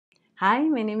Hi,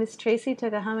 my name is Tracey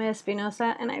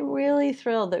Tokuhama-Espinosa, and I'm really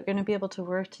thrilled that we're going to be able to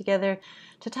work together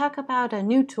to talk about a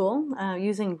new tool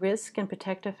using risk and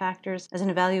protective factors as an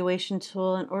evaluation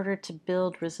tool in order to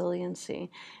build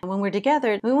resiliency. And when we're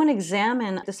together, we want to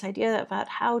examine this idea about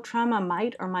how trauma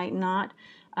might or might not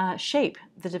shape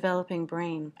the developing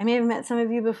brain. I may have met some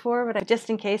of you before, but just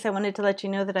in case, I wanted to let you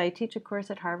know that I teach a course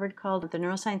at Harvard called The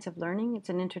Neuroscience of Learning. It's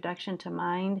an introduction to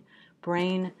mind,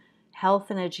 brain,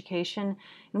 health and education,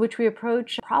 in which we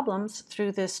approach problems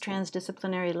through this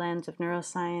transdisciplinary lens of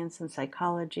neuroscience and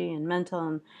psychology and mental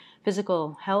and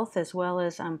physical health, as well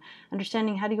as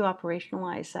understanding how do you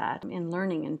operationalize that in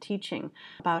learning and teaching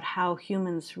about how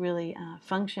humans really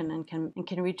function and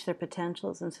can reach their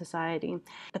potentials in society.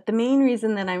 But the main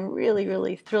reason that I'm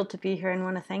really thrilled to be here and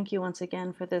want to thank you once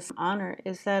again for this honor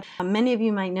is that many of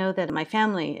you might know that my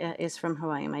family is from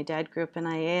Hawaii. My dad grew up in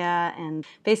Aiea, and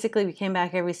basically we came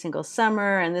back every single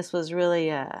summer, and this was really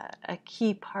a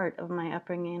key part of my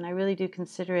upbringing. And I really do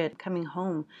consider it coming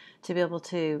home to be able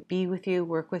to be with you,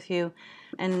 work with you.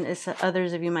 And as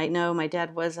others of you might know, my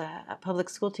dad was a public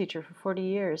school teacher for 40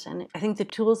 years. And I think the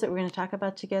tools that we're going to talk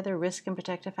about together, risk and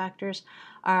protective factors,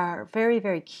 are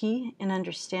very key in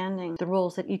understanding the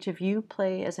roles that each of you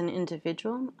play as an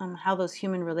individual, how those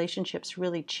human relationships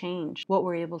really change what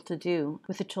we're able to do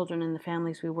with the children and the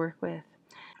families we work with.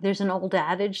 There's an old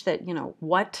adage that,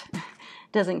 what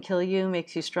doesn't kill you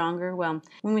makes you stronger. Well,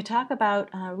 when we talk about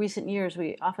recent years,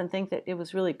 we often think that it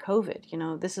was really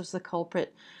COVID. This is the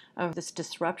culprit of this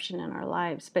disruption in our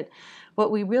lives. But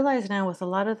what we realize now with a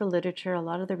lot of the literature, a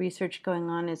lot of the research going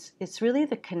on, is it's really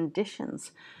the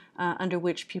conditions under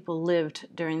which people lived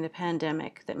during the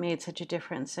pandemic that made such a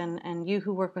difference. And you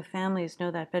who work with families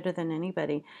know that better than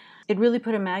anybody. It really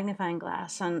put a magnifying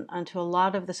glass onto a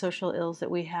lot of the social ills that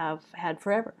we have had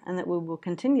forever and that we will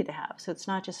continue to have. So it's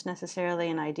not just necessarily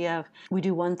an idea of we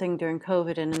do one thing during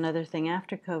COVID and another thing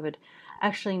after COVID.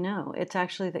 Actually, no. It's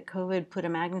actually that COVID put a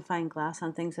magnifying glass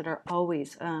on things that are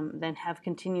always then have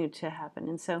continued to happen.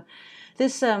 And so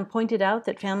this pointed out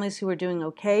that families who were doing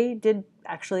okay did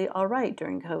actually all right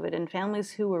during COVID, and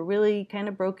families who were really kind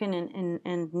of broken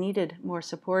and needed more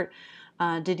support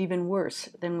did even worse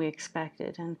than we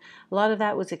expected. And a lot of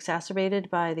that was exacerbated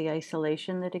by the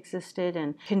isolation that existed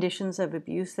and conditions of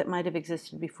abuse that might have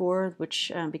existed before,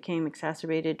 which became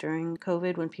exacerbated during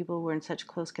COVID when people were in such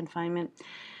close confinement.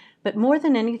 But more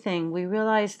than anything, we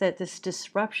realized that this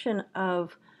disruption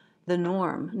of the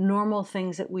normal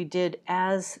things that we did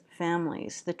as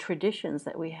families, the traditions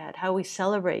that we had, how we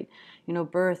celebrate,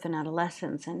 birth and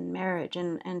adolescence and marriage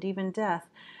and even death,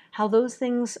 how those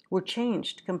things were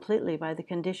changed completely by the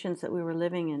conditions that we were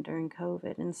living in during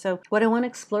COVID. And so what I want to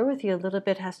explore with you a little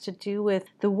bit has to do with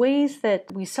the ways that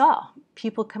we saw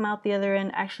people come out the other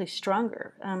end actually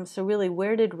stronger. So really,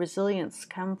 where did resilience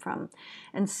come from?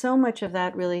 And so much of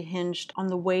that really hinged on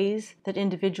the ways that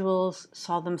individuals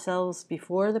saw themselves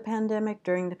before the pandemic,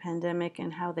 during the pandemic,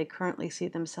 and how they currently see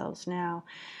themselves now.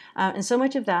 And so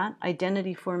much of that,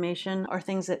 identity formation, are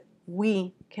things that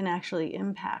we can actually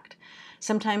impact.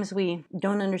 Sometimes we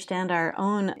don't understand our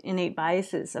own innate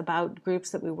biases about groups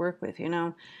that we work with.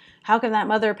 How can that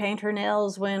mother paint her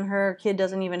nails when her kid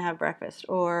doesn't even have breakfast?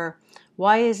 Or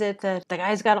why is it that the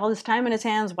guy's got all this time in his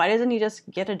hands? Why doesn't he just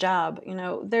get a job?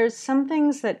 There's some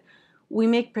things that we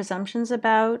make presumptions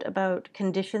about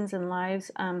conditions in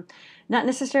lives, not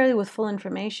necessarily with full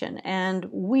information. And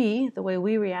the way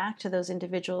we react to those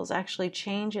individuals actually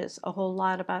changes a whole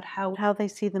lot about how they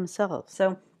see themselves.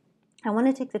 So I want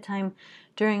to take the time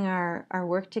during our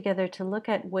work together to look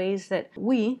at ways that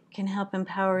we can help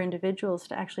empower individuals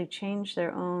to actually change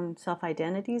their own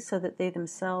self-identities so that they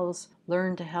themselves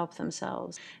learn to help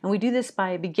themselves. And we do this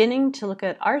by beginning to look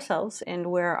at ourselves and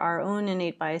where our own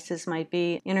innate biases might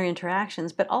be in our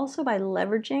interactions, but also by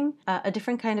leveraging a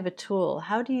different kind of a tool.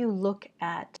 How do you look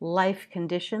at life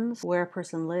conditions where a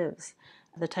person lives?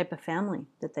 The type of family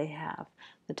that they have,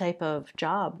 the type of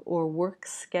job or work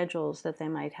schedules that they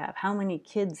might have, how many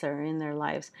kids are in their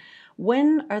lives.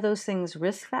 When are those things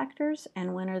risk factors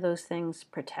and when are those things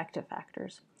protective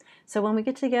factors? So when we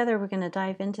get together, we're going to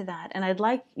dive into that, and I'd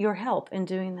like your help in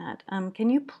doing that. Can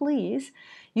you please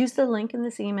use the link in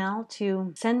this email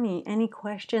to send me any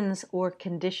questions or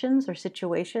conditions or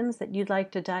situations that you'd like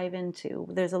to dive into?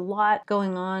 There's a lot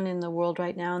going on in the world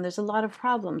right now, and there's a lot of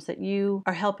problems that you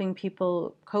are helping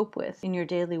people cope with in your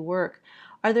daily work.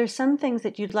 Are there some things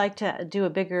that you'd like to do a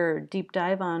bigger deep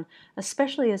dive on,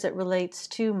 especially as it relates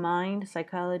to mind,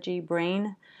 psychology,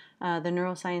 brain, the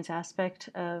neuroscience aspect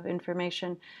of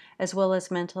information, as well as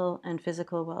mental and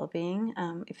physical well-being.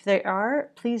 If there are,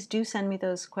 please do send me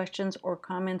those questions or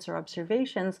comments or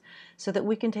observations so that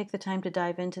we can take the time to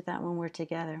dive into that when we're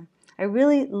together. I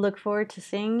really look forward to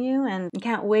seeing you and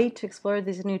can't wait to explore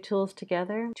these new tools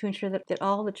together to ensure that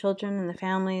all the children and the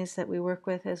families that we work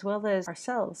with, as well as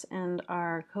ourselves and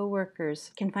our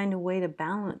co-workers, can find a way to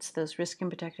balance those risk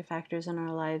and protective factors in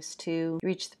our lives to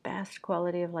reach the best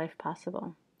quality of life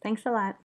possible. Thanks a lot.